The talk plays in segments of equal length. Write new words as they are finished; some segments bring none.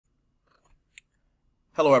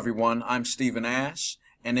Hello everyone, I'm Stephen Ash,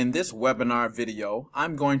 and in this webinar video,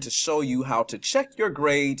 I'm going to show you how to check your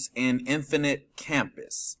grades in Infinite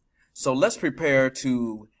Campus. So let's prepare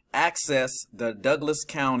to access the Douglas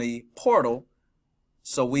County portal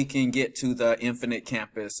so we can get to the Infinite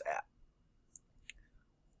Campus app.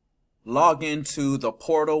 Log into the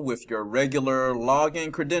portal with your regular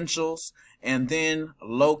login credentials and then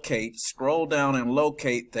scroll down and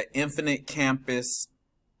locate the Infinite Campus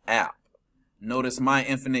app. Notice my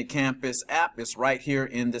Infinite Campus app is right here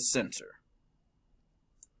in the center.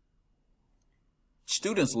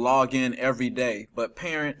 Students log in every day, but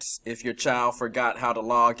parents, if your child forgot how to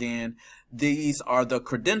log in, these are the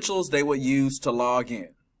credentials they would use to log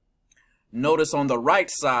in. Notice on the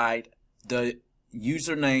right side, the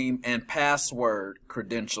username and password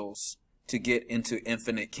credentials to get into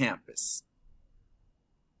Infinite Campus.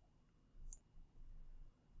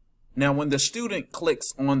 Now, when the student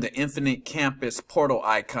clicks on the Infinite Campus portal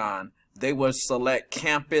icon, they will select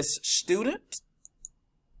Campus Student,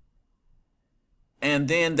 and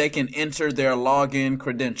then they can enter their login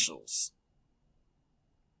credentials.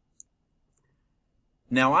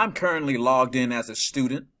 Now, I'm currently logged in as a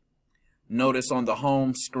student. Notice on the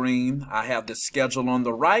home screen, I have the schedule on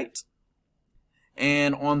the right.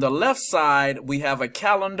 And on the left side, we have a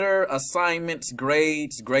calendar, assignments,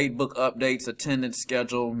 grades, gradebook updates, attendance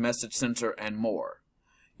schedule, message center, and more.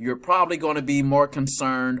 You're probably going to be more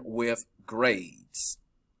concerned with grades.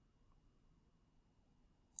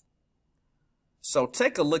 So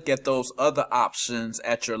take a look at those other options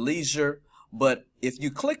at your leisure. But if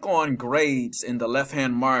you click on grades in the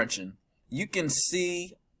left-hand margin, you can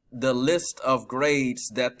see the list of grades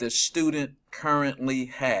that the student currently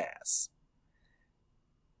has.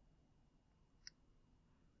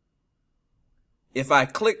 If I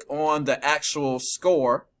click on the actual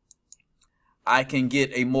score, I can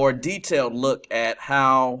get a more detailed look at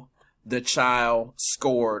how the child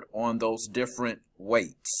scored on those different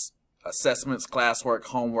weights: assessments, classwork,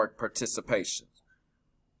 homework, participation.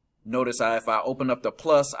 Notice if I open up the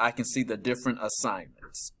plus, I can see the different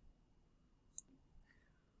assignments.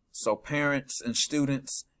 So parents and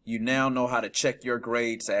students, you now know how to check your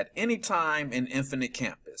grades at any time in Infinite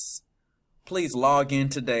Campus. Please log in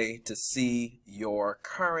today to see your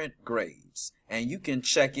current grades, and you can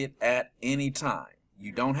check it at any time.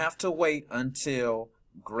 You don't have to wait until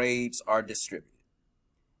grades are distributed.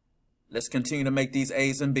 Let's continue to make these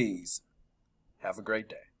A's and B's. Have a great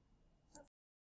day.